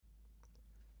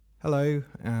Hello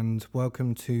and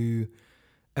welcome to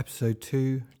episode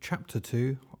 2, chapter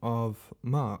 2 of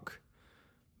Mark,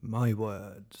 My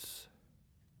Words.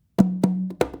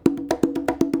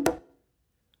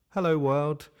 Hello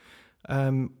world,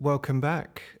 welcome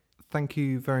back. Thank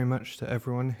you very much to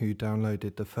everyone who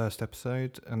downloaded the first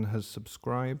episode and has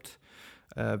subscribed.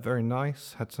 Very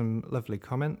nice, had some lovely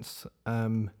comments.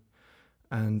 And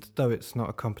though it's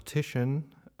not a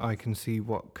competition, I can see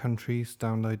what countries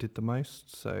downloaded the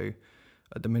most. So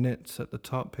at the minute, at the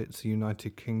top, it's the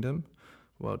United Kingdom.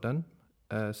 Well done.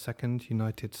 Second,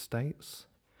 United States.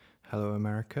 Hello,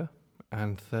 America.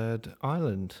 And third,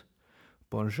 Ireland.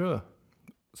 Bonjour.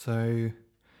 So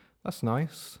that's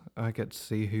nice. I get to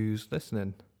see who's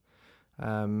listening.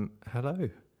 Hello.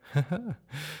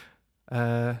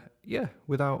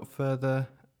 Without further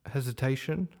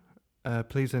hesitation,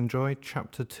 please enjoy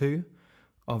chapter 2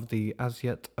 of the as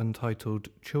yet untitled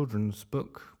children's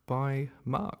book by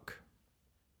Mark.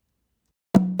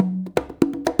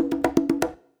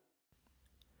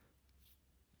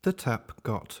 The tap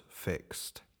got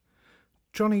fixed.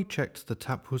 Johnny checked the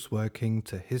tap was working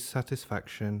to his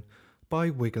satisfaction by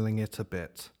wiggling it a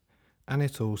bit, and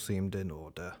it all seemed in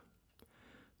order.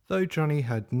 Though Johnny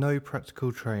had no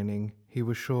practical training, he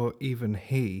was sure even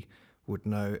he would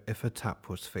know if a tap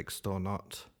was fixed or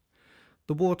not.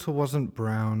 The water wasn't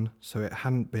brown, so it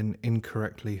hadn't been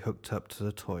incorrectly hooked up to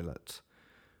the toilet.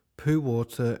 Poo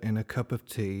water in a cup of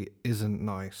tea isn't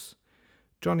nice.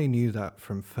 Johnny knew that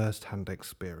from first-hand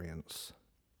experience.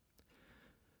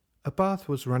 A bath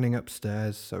was running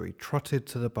upstairs, so he trotted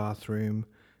to the bathroom,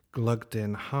 glugged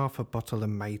in half a bottle of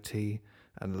matey,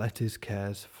 and let his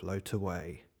cares float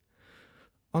away.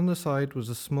 On the side was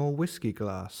a small whiskey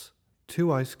glass,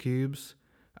 2 ice cubes,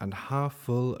 and half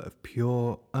full of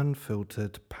pure,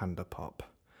 unfiltered Panda Pop.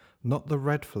 Not the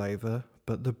red flavour,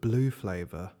 but the blue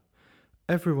flavour.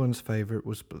 Everyone's favourite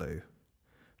was blue.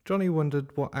 Johnny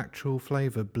wondered what actual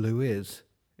flavour blue is.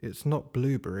 It's not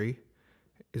blueberry.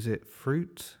 Is it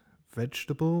fruit,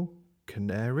 vegetable,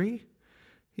 canary?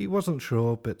 He wasn't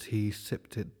sure, but he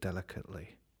sipped it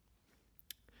delicately.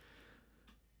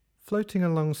 Floating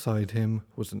alongside him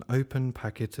was an open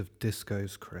packet of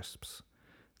Disco's crisps.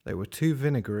 They were too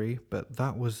vinegary, but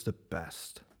that was the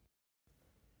best.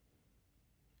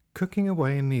 Cooking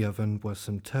away in the oven were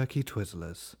some turkey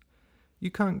Twizzlers.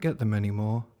 You can't get them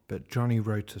anymore, but Johnny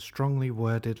wrote a strongly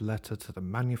worded letter to the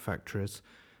manufacturers,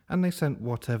 and they sent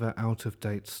whatever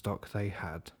out-of-date stock they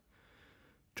had.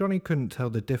 Johnny couldn't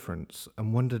tell the difference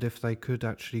and wondered if they could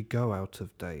actually go out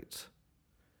of date.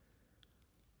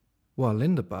 While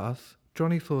in the bath,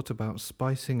 Johnny thought about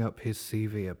spicing up his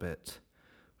CV a bit.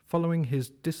 Following his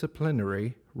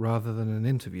disciplinary rather than an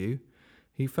interview,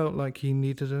 he felt like he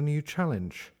needed a new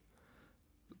challenge.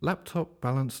 Laptop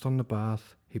balanced on the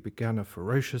bath, he began a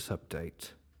ferocious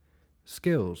update.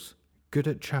 Skills, good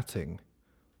at chatting.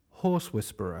 Horse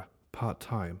whisperer,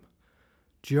 part-time.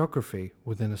 Geography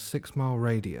within a 6-mile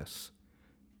radius.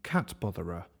 Cat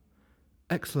botherer.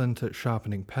 Excellent at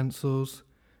sharpening pencils,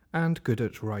 and good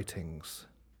at writings.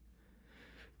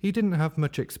 He didn't have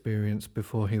much experience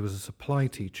before he was a supply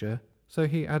teacher, so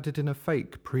he added in a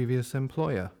fake previous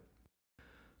employer.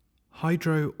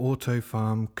 Hydro Auto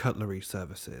Farm Cutlery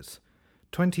Services,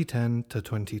 2010 to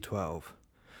 2012.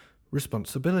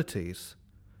 Responsibilities.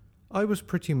 I was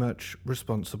pretty much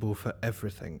responsible for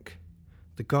everything.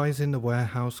 The guys in the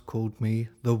warehouse called me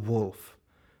the Wolf,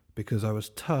 because I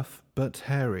was tough but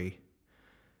hairy.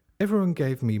 Everyone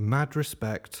gave me mad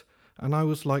respect, and I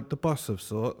was like the boss of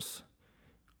sorts.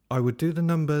 I would do the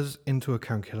numbers into a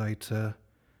calculator,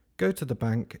 go to the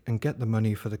bank and get the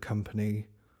money for the company,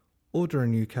 order a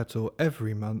new kettle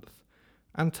every month,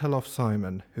 and tell off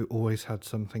Simon, who always had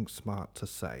something smart to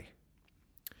say.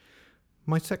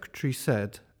 My secretary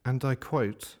said, and I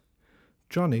quote,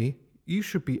 "Johnny, you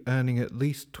should be earning at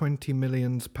least £20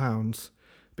 million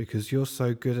because you're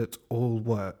so good at all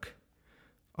work."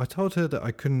 I told her that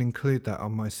I couldn't include that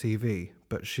on my CV,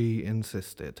 but she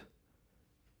insisted.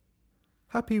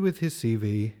 Happy with his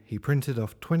CV, he printed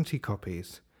off 20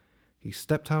 copies. He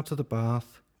stepped out of the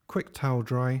bath, quick towel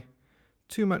dry,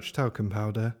 too much talcum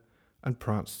powder, and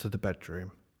pranced to the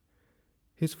bedroom.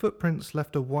 His footprints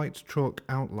left a white chalk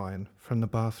outline from the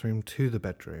bathroom to the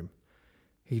bedroom.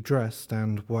 He dressed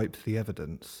and wiped the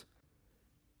evidence.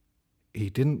 He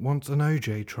didn't want an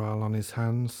OJ trial on his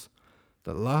hands.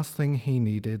 The last thing he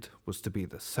needed was to be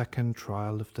the second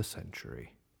trial of the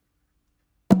century.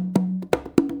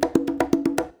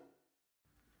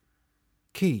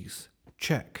 Keys,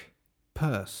 check.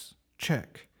 Purse,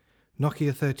 check.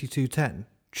 Nokia 3210,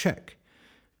 check.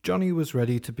 Johnny was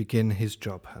ready to begin his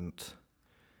job hunt.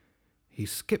 He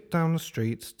skipped down the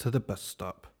street to the bus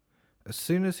stop. As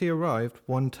soon as he arrived,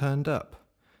 one turned up.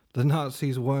 The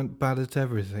Nazis weren't bad at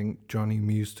everything, Johnny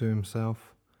mused to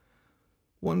himself.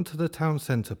 "One to the town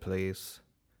centre, please."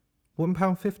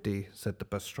 £1.50, said the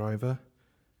bus driver.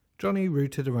 Johnny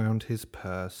rooted around his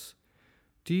purse.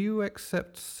 "Do you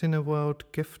accept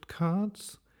Cineworld gift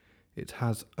cards? It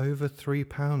has over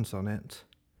 £3 on it."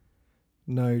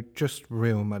 "No, just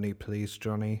real money, please,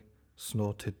 Johnny,"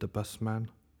 snorted the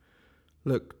busman.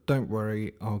 "Look, don't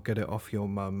worry, I'll get it off your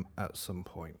mum at some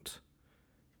point."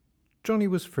 Johnny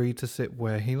was free to sit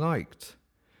where he liked.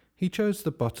 He chose the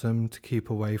bottom to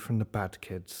keep away from the bad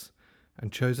kids,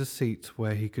 and chose a seat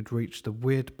where he could reach the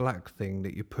weird black thing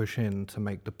that you push in to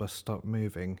make the bus stop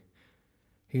moving.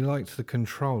 He liked the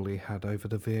control he had over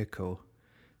the vehicle.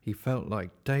 He felt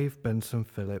like Dave Benson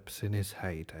Phillips in his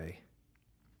heyday.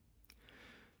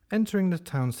 Entering the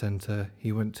town centre,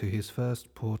 he went to his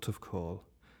first port of call,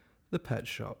 the pet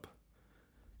shop.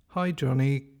 "Hi,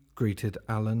 Johnny," greeted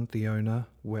Alan, the owner,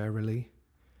 warily.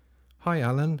 "Hi,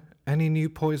 Alan. Any new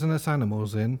poisonous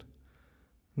animals in?"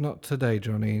 "Not today,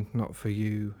 Johnny. Not for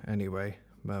you, anyway,"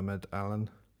 murmured Alan.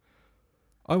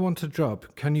 "I want a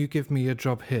job. Can you give me a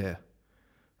job here?"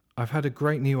 "I've had a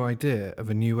great new idea of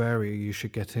a new area you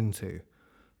should get into.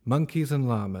 Monkeys and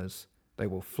llamas. They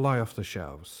will fly off the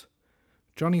shelves."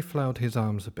 Johnny flailed his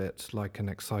arms a bit like an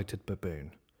excited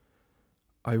baboon.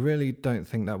 "I really don't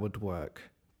think that would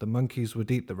work. The monkeys would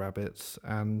eat the rabbits,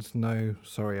 and no,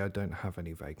 sorry, I don't have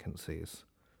any vacancies."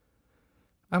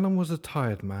 Alan was a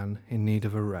tired man in need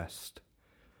of a rest.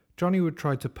 Johnny would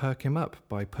try to perk him up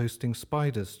by posting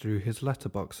spiders through his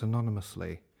letterbox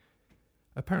anonymously.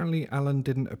 Apparently, Alan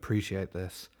didn't appreciate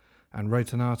this and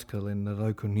wrote an article in the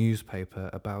local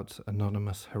newspaper about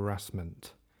anonymous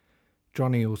harassment.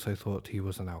 Johnny also thought he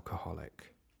was an alcoholic.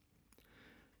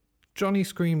 Johnny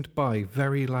screamed "bye"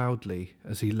 very loudly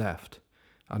as he left,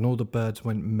 and all the birds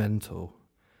went mental.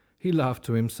 He laughed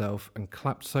to himself and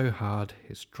clapped so hard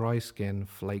his dry skin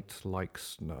flaked like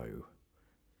snow.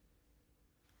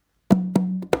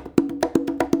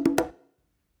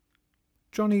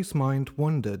 Johnny's mind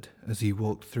wandered as he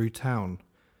walked through town.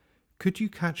 Could you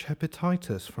catch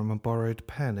hepatitis from a borrowed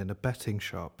pen in a betting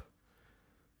shop?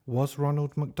 Was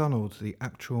Ronald McDonald the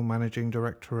actual managing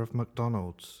director of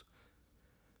McDonald's?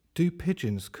 Do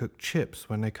pigeons cook chips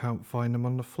when they can't find them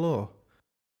on the floor?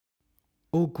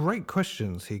 All great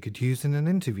questions he could use in an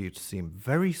interview to seem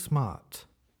very smart.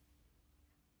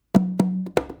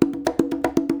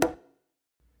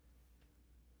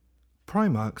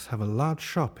 Primark's have a large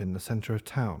shop in the centre of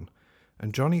town,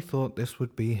 and Johnny thought this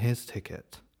would be his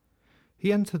ticket.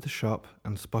 He entered the shop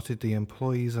and spotted the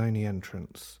employees-only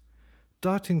entrance.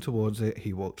 Darting towards it,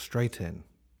 he walked straight in.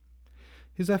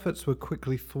 His efforts were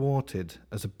quickly thwarted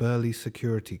as a burly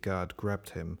security guard grabbed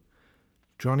him.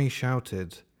 Johnny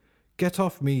shouted, "Get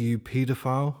off me, you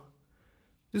paedophile!"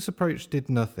 This approach did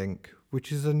nothing,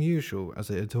 which is unusual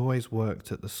as it had always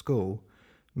worked at the school.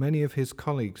 Many of his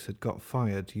colleagues had got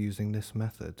fired using this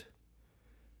method.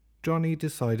 Johnny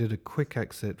decided a quick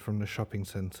exit from the shopping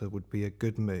centre would be a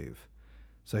good move,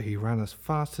 so he ran as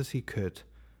fast as he could,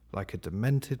 like a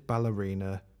demented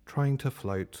ballerina trying to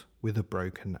float with a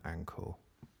broken ankle.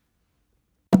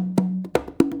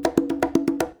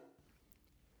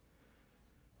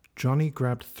 Johnny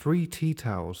grabbed 3 tea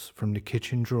towels from the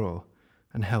kitchen drawer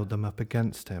and held them up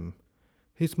against him.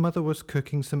 His mother was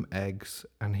cooking some eggs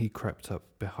and he crept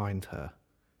up behind her.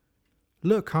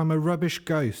 "Look, I'm a rubbish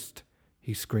ghost,"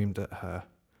 he screamed at her.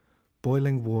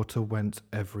 Boiling water went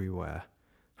everywhere.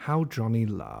 How Johnny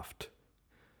laughed.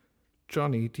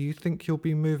 "Johnny, do you think you'll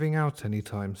be moving out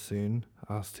anytime soon?"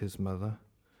 asked his mother.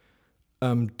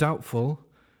 Doubtful.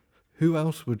 Who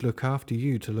else would look after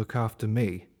you to look after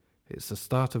me? It's the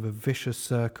start of a vicious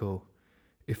circle.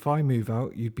 If I move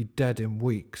out, you'd be dead in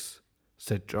weeks,"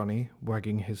 said Johnny,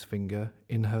 wagging his finger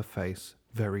in her face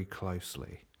very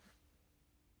closely.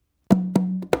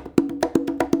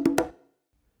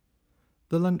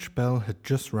 The lunch bell had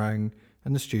just rang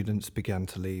and the students began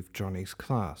to leave Johnny's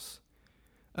class.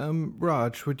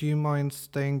 Raj, would you mind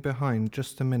staying behind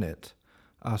just a minute?"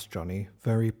 asked Johnny,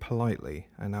 very politely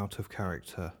and out of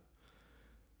character.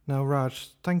 "Now,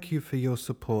 Raj, thank you for your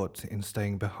support in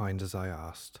staying behind as I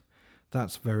asked.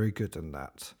 That's very good and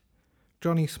that."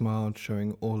 Johnny smiled,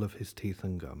 showing all of his teeth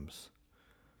and gums.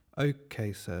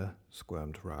 "Okay, sir,"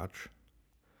 squirmed Raj.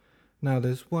 "Now,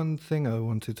 there's one thing I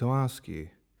wanted to ask you."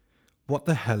 "What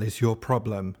the hell is your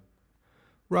problem?"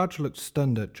 Raj looked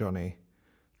stunned at Johnny.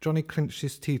 Johnny clenched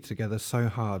his teeth together so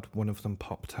hard one of them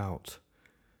popped out.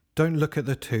 "Don't look at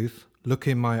the tooth, look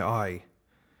in my eye.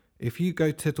 If you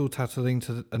go tittle-tattling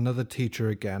to another teacher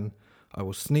again, I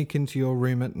will sneak into your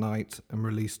room at night and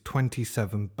release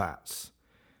 27 bats.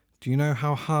 Do you know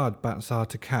how hard bats are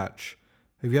to catch?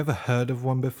 Have you ever heard of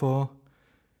one before?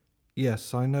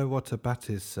 Yes, I know what a bat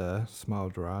is, sir,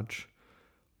 smiled Raj.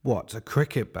 What, a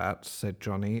cricket bat? Said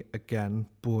Johnny, again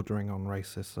bordering on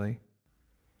racistly.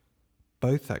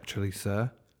 Both, actually,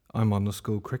 sir. I'm on the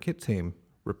school cricket team,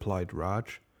 replied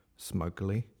Raj,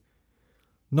 smugly.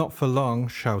 Not for long,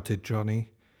 shouted Johnny.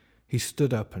 He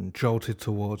stood up and jolted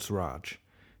towards Raj.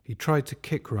 He tried to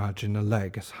kick Raj in the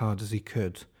leg as hard as he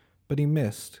could, but he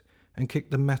missed and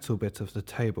kicked the metal bit of the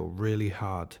table really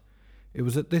hard. It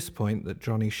was at this point that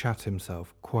Johnny shat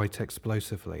himself quite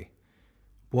explosively.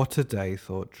 What a day,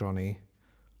 thought Johnny.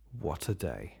 What a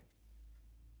day.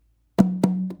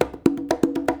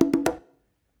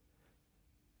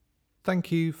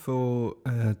 Thank you for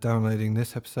downloading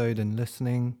this episode and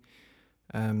listening.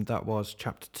 That was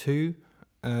chapter 2.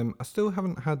 I still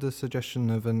haven't had a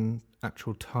suggestion of an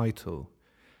actual title.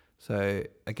 So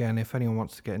again, if anyone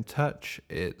wants to get in touch,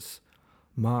 it's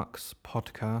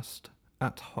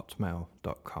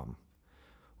markspodcast@hotmail.com.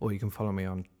 Or you can follow me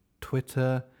on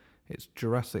Twitter. It's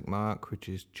Jurassic Mark, which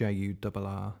is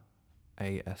JURRASICMARK.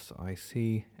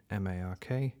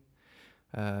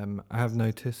 I have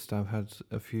noticed I've had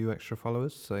a few extra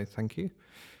followers, so thank you.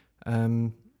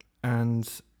 And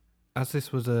as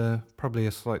this was probably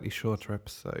a slightly shorter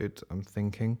episode, I'm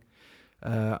thinking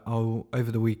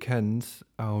over the weekend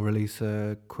I'll release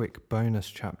a quick bonus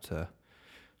chapter,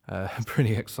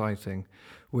 pretty exciting,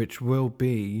 which will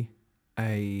be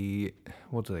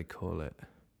what do they call it?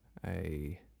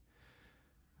 I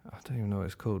don't even know what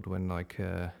it's called when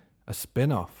a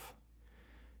spin-off.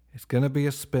 It's going to be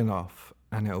a spin-off,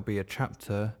 and it'll be a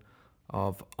chapter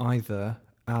of either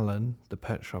Alan, the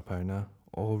pet shop owner,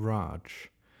 or Raj.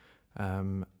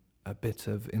 A bit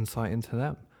of insight into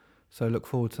them. So look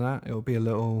forward to that. It'll be a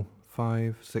little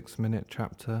 5-6 minute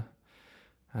chapter.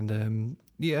 And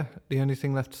the only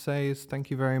thing left to say is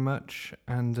thank you very much.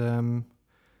 And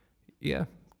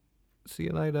see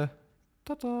you later.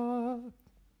 Ta-ta!